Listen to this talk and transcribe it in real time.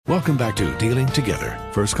Welcome back to Dealing Together.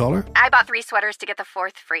 First caller? I bought 3 sweaters to get the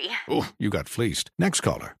 4th free. Oh, you got fleeced. Next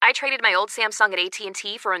caller? I traded my old Samsung at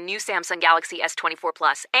AT&T for a new Samsung Galaxy S24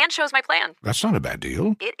 Plus and chose my plan. That's not a bad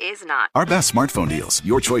deal. It is not. Our best smartphone deals.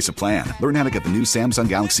 Your choice of plan. Learn how to get the new Samsung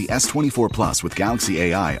Galaxy S24 Plus with Galaxy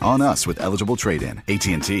AI on us with eligible trade-in.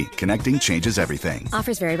 AT&T. Connecting changes everything.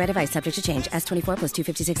 Offers vary by device. Subject to change. S24 plus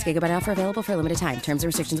 256 gigabyte offer available for a limited time. Terms and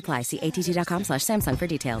restrictions apply. See att.com/Samsung for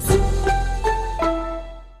details.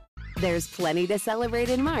 There's plenty to celebrate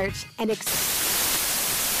in March and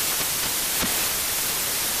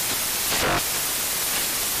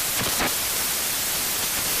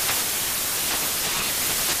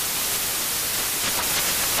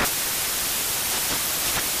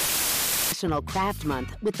National Craft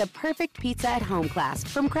Month with the perfect pizza at home class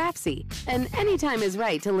from Craftsy. And anytime is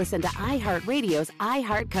right to listen to iHeartRadio's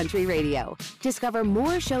iHeartCountry Radio. Discover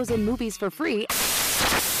more shows and movies for free.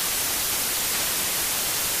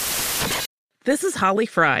 This is Holly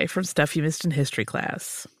Fry from Stuff You Missed in History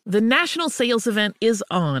class. The national sales event is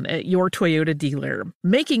on at your Toyota dealer,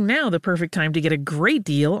 making now the perfect time to get a great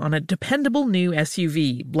deal on a dependable new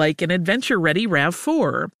SUV, like an adventure-ready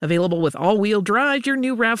RAV4. Available with all-wheel drive, your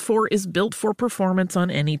new RAV4 is built for performance on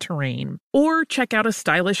any terrain. Or check out a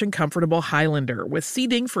stylish and comfortable Highlander with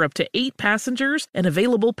seating for up to 8 passengers and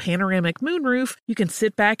available panoramic moonroof. You can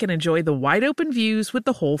sit back and enjoy the wide-open views with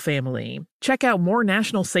the whole family. Check out more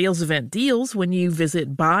national sales event deals when you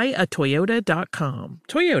visit buyatoyota.com.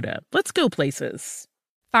 Toyota, let's go places.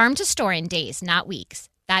 Farm to store in days, not weeks.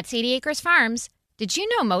 That's 80 Acres Farms. Did you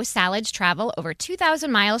know most salads travel over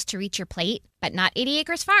 2,000 miles to reach your plate? But not 80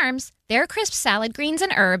 Acres Farms. Their crisp salad greens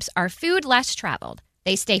and herbs are food less traveled.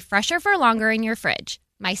 They stay fresher for longer in your fridge.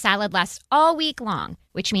 My salad lasts all week long,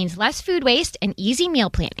 which means less food waste and easy meal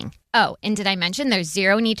planning. Oh, and did I mention there's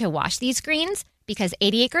zero need to wash these greens? Because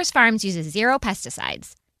 80 Acres Farms uses 0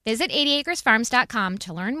 pesticides. Visit 80acresfarms.com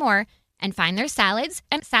to learn more and find their salads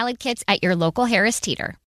and salad kits at your local Harris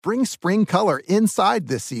Teeter. Bring spring color inside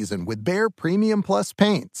this season with Behr Premium Plus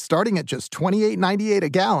paint, starting at just $28.98 a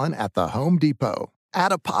gallon at the Home Depot.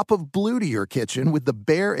 Add a pop of blue to your kitchen with the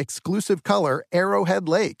Behr exclusive color Arrowhead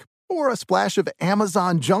Lake, or a splash of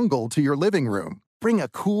Amazon Jungle to your living room. Bring a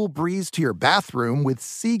cool breeze to your bathroom with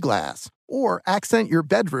Sea Glass, or accent your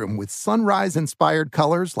bedroom with sunrise-inspired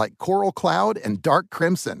colors like Coral Cloud and Dark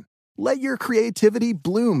Crimson. Let your creativity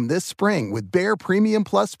bloom this spring with Behr Premium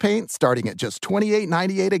Plus paint starting at just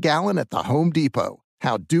 $28.98 a gallon at the Home Depot.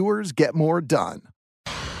 How doers get more done.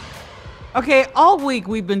 Okay, all week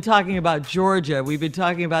we've been talking about Georgia. We've been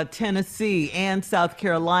talking about Tennessee and South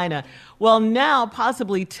Carolina. Well, now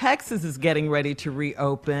possibly Texas is getting ready to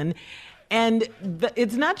reopen. And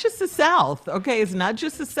it's not just the South, okay? It's not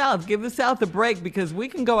just the South. Give the South a break because we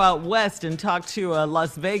can go out west and talk to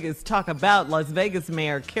talk about Las Vegas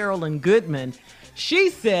Mayor Carolyn Goodman. She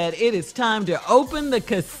said it is time to open the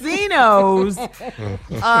casinos.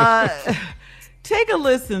 Take a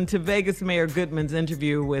listen to Vegas Mayor Goodman's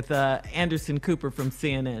interview with Anderson Cooper from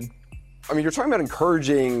CNN. I mean, you're talking about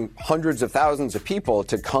encouraging hundreds of thousands of people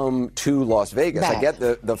to come to Las Vegas. I get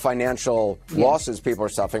the financial losses people are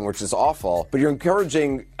suffering, which is awful. But you're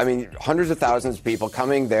encouraging, hundreds of thousands of people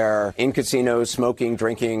coming there in casinos, smoking,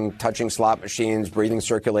 drinking, touching slot machines, breathing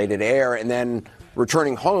circulated air, and then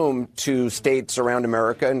returning home to states around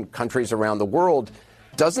America and countries around the world.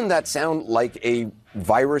 Doesn't that sound like a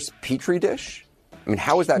virus petri dish? I mean,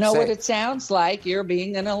 how is that safe? What it sounds like? You're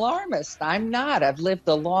being an alarmist. I'm not. I've lived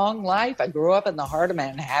a long life. I grew up in the heart of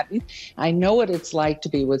Manhattan. I know what it's like to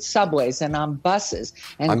be with subways and on buses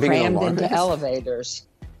and crammed into elevators.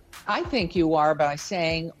 I think you are by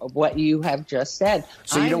saying what you have just said.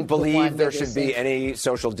 So you don't believe there should be any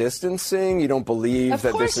social distancing? You don't believe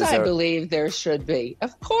that this is Of course I believe there should be.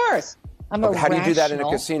 Of course. How do you do that in a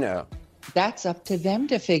casino? That's up to them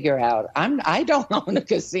to figure out. I don't own a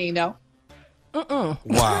casino. Wow. Oh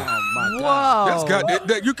my God.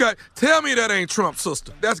 That's got tell me that ain't Trump's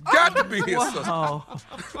sister. That's got to be his sister.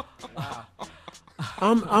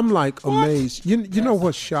 I'm like amazed. You know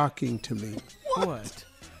what's shocking to me? What?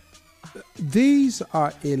 These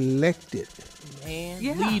are elected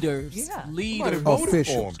leaders. Leaders.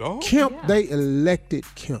 Officials. Kemp, they elected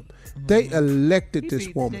Kemp. They elected this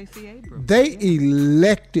woman. They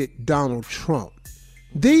elected Donald Trump.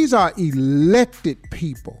 These are elected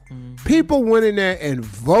people. People went in there and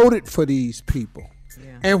voted for these people.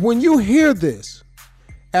 Yeah. And when you hear this,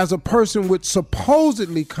 as a person with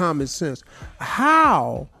supposedly common sense,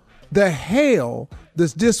 how the hell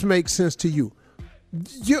does this make sense to you?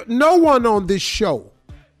 No one on this show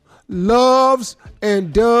loves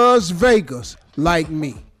and does Vegas like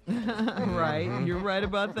me. Right. You're right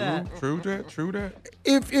about that. True that.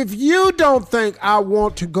 If you don't think I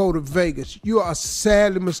want to go to Vegas, you are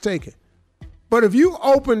sadly mistaken. But if you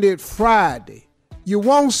opened it Friday, you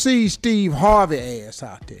won't see Steve Harvey ass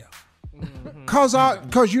out there.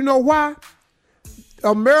 Because you know why?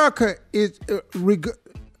 America is,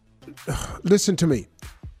 listen to me,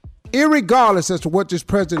 irregardless as to what this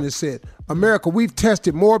president has said, America, we've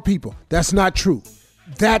tested more people. That's not true.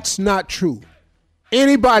 That's not true.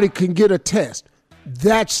 Anybody can get a test.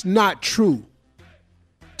 That's not true.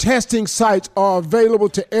 Testing sites are available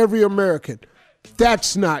to every American.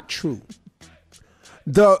 That's not true.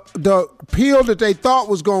 The pill that they thought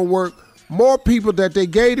was going to work, more people that they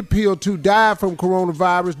gave the pill to died from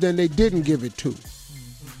coronavirus than they didn't give it to.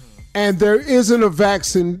 And there isn't a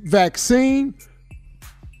vaccine,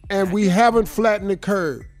 and we haven't flattened the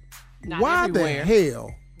curve. Why everywhere. The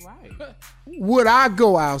hell would I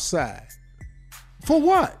go outside? For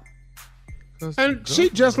what? And she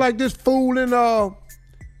just like this fool in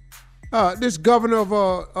this governor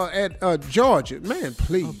of Georgia. Man,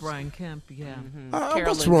 please. Oh, Brian Kemp, yeah.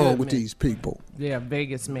 What's wrong with these people? Yeah,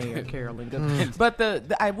 Vegas Mayor Carolyn Goodman. But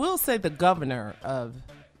I will say the governor of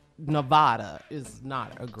Nevada is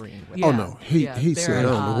not agreeing with. Yeah. Oh no, he said I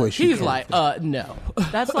don't know what she. He's like, no.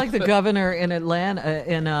 That's like the governor in Atlanta,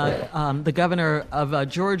 the governor of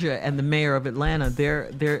Georgia and the mayor of Atlanta.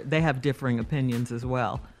 They have differing opinions as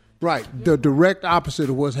well. Right, the direct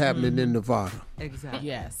opposite of what's happening in Nevada. Exactly.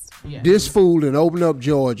 Yes. This fool done opened up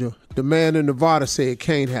Georgia. The man in Nevada said it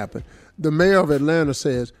can't happen. The mayor of Atlanta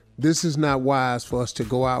says this is not wise for us to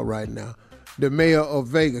go out right now. The mayor of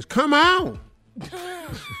Vegas, come on.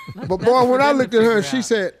 But boy, when I looked at her,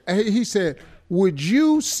 he said, would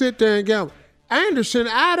you sit there and gamble? Anderson,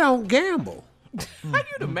 I don't gamble. How you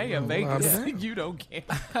the mayor of Vegas? You don't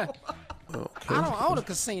gamble. Okay. I don't own a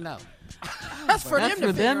casino. That's for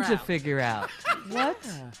them to figure out.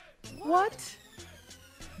 What?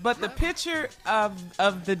 But the picture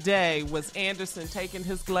of the day was Anderson taking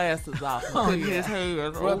his glasses off, putting his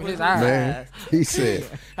hands over his eyes. Man, he said,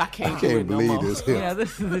 I can't believe this. Yeah,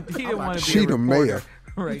 this is he didn't want to be she the mayor.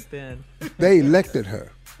 Right then. They elected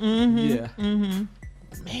her. Mm-hmm. Yeah.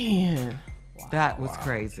 Mm-hmm. Man. Wow, that was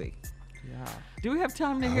crazy. Yeah. Do we have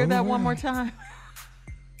time to hear that one more time?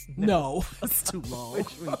 No, it's too long.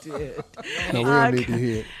 Wish we did. No, we don't need to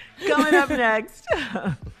hear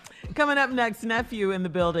it. Coming up next, Nephew in the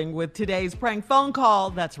building with today's prank phone call.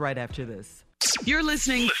 That's right after this. You're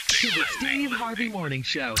listening to the Steve Harvey Morning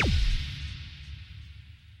Show.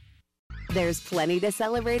 There's plenty to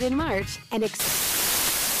celebrate in March and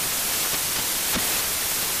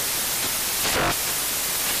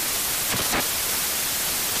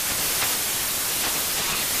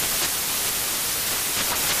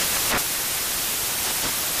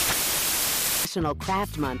National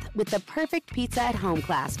Craft Month with the perfect pizza at home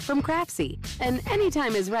class from Craftsy. And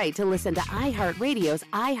anytime is right to listen to iHeartRadio's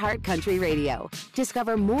iHeartCountry Radio.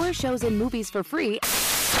 Discover more shows and movies for free.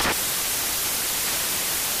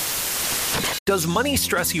 Does money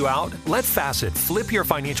stress you out? Let Facet flip your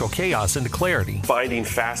financial chaos into clarity. Finding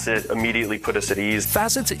Facet immediately put us at ease.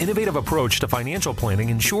 Facet's innovative approach to financial planning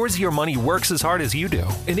ensures your money works as hard as you do,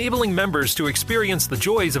 enabling members to experience the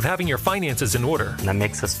joys of having your finances in order. That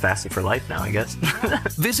makes us Facet for life now, I guess.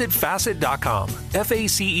 Visit Facet.com,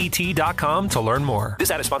 FACET.com to learn more.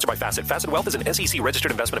 This ad is sponsored by Facet. Facet Wealth is an SEC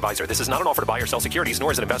registered investment advisor. This is not an offer to buy or sell securities,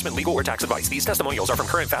 nor is it investment, legal, or tax advice. These testimonials are from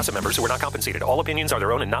current Facet members who are not compensated. All opinions are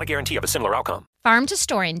their own and not a guarantee of a similar outcome. Farm to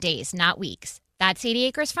store in days, not weeks. That's 80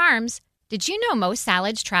 Acres Farms. Did you know most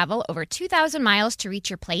salads travel over 2,000 miles to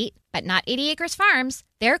reach your plate? But not 80 Acres Farms.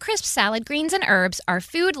 Their crisp salad greens and herbs are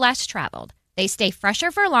food less traveled. They stay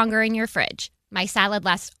fresher for longer in your fridge. My salad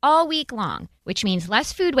lasts all week long, which means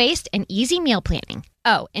less food waste and easy meal planning.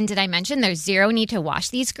 Oh, and did I mention there's zero need to wash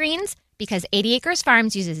these greens? Because 80 Acres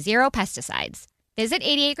Farms uses zero pesticides. Visit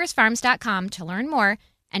 80acresfarms.com to learn more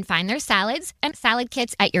and find their salads and salad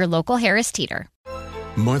kits at your local Harris Teeter.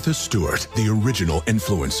 Martha Stewart, the original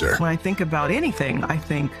influencer. When I think about anything, I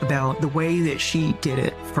think about the way that she did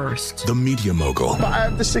it first. The media mogul.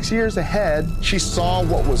 5 to 6 years ahead, she saw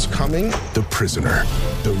what was coming. The prisoner.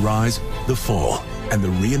 The rise, the fall, and the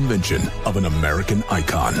reinvention of an American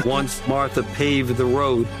icon. Once Martha paved the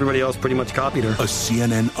road, everybody else pretty much copied her. A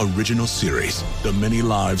CNN original series, The Many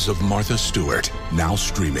Lives of Martha Stewart, now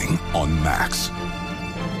streaming on Max.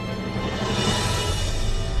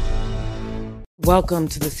 Welcome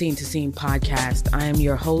to the Scene to Scene podcast. I am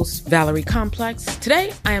your host, Valerie Complex.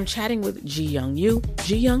 Today, I am chatting with Ji Young Yoo.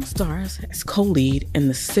 Ji Young stars as co-lead in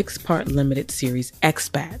the 6-part limited series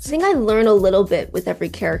Expats. I think I learn a little bit with every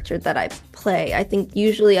character that I play. I think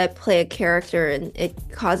usually I play a character and it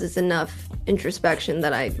causes enough introspection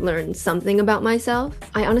that I learn something about myself.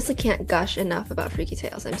 I honestly can't gush enough about Freaky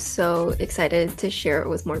Tales. I'm so excited to share it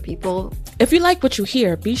with more people. If you like what you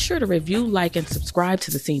hear, be sure to review, like, and subscribe to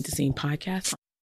the Scene to Scene podcast.